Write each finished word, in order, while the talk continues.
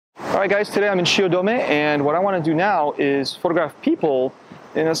Alright guys, today I'm in Shiodome, and what I want to do now is photograph people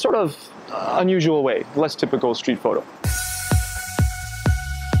in a sort of unusual way, less typical street photo.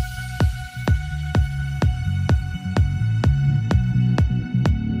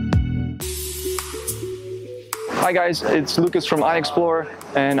 Hi guys, it's Lukasz from EYExplore,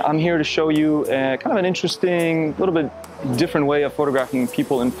 and I'm here to show you kind of an interesting, little bit different way of photographing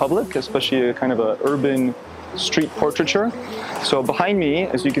people in public, especially a kind of an urban street portraiture. So behind me,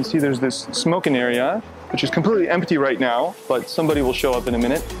 as you can see, there's this smoking area, which is completely empty right now, but somebody will show up in a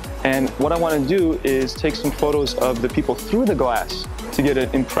minute. And what I want to do is take some photos of the people through the glass to get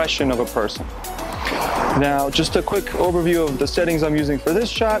an impression of a person. Now, just a quick overview of the settings I'm using for this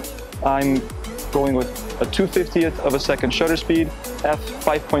shot. I'm going with a 2/50th of a second shutter speed,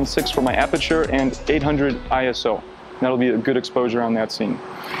 f/5.6 for my aperture, and 800 ISO. That'll be a good exposure on that scene.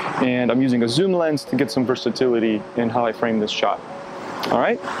 And I'm using a zoom lens to get some versatility in how I frame this shot. All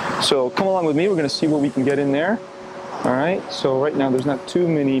right, so come along with me. We're going to see what we can get in there. All right, so right now there's not too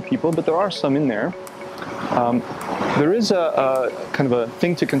many people, but there are some in there. There is a kind of a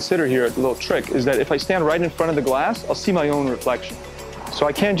thing to consider here, a little trick, is that if I stand right in front of the glass, I'll see my own reflection. So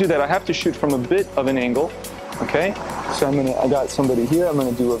I can't do that. I have to shoot from a bit of an angle. Okay, so I got somebody here. I'm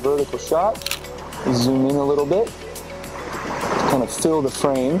going to do a vertical shot. Zoom in a little bit. Kind of fill the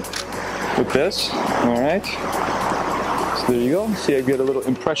frame with this. All right, so there you go. See, I get a little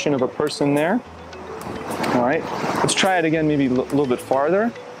impression of a person there. All right, let's try it again, maybe a little bit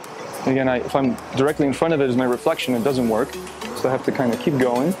farther. Again, if I'm directly in front of it as my reflection, it doesn't work, so I have to kind of keep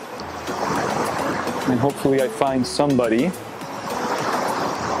going, and hopefully I find somebody.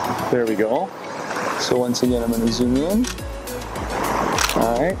 There we go. So once again, I'm going to zoom in.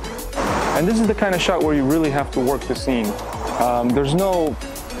 All right, and this is the kind of shot where you really have to work the scene. There's no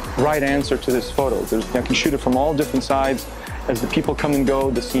right answer to this photo. I can shoot it from all different sides. As the people come and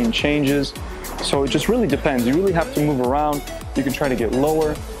go, the scene changes. So it just really depends. You really have to move around. You can try to get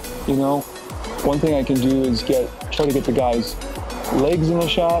lower, you know. One thing I can do is try to get the guy's legs in the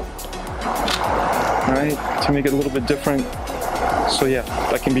shot, right, to make it a little bit different. So yeah,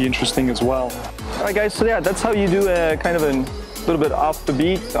 that can be interesting as well. All right guys, so yeah, that's how you do a kind of a little bit off the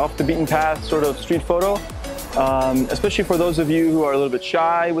beaten path sort of street photo. Especially for those of you who are a little bit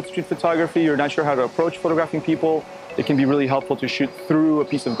shy with street photography, you're not sure how to approach photographing people, it can be really helpful to shoot through a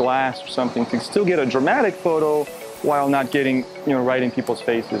piece of glass or something to still get a dramatic photo while not getting, right in people's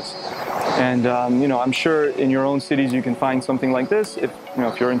faces. And I'm sure in your own cities you can find something like this. If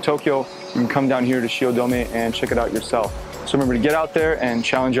you're in Tokyo, you can come down here to Shiodome and check it out yourself. So remember to get out there and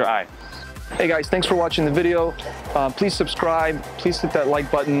challenge your eye. Hey guys, thanks for watching the video. Please subscribe, please hit that like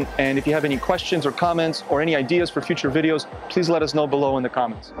button, and if you have any questions or comments or any ideas for future videos, please let us know below in the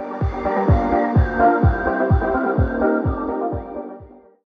comments.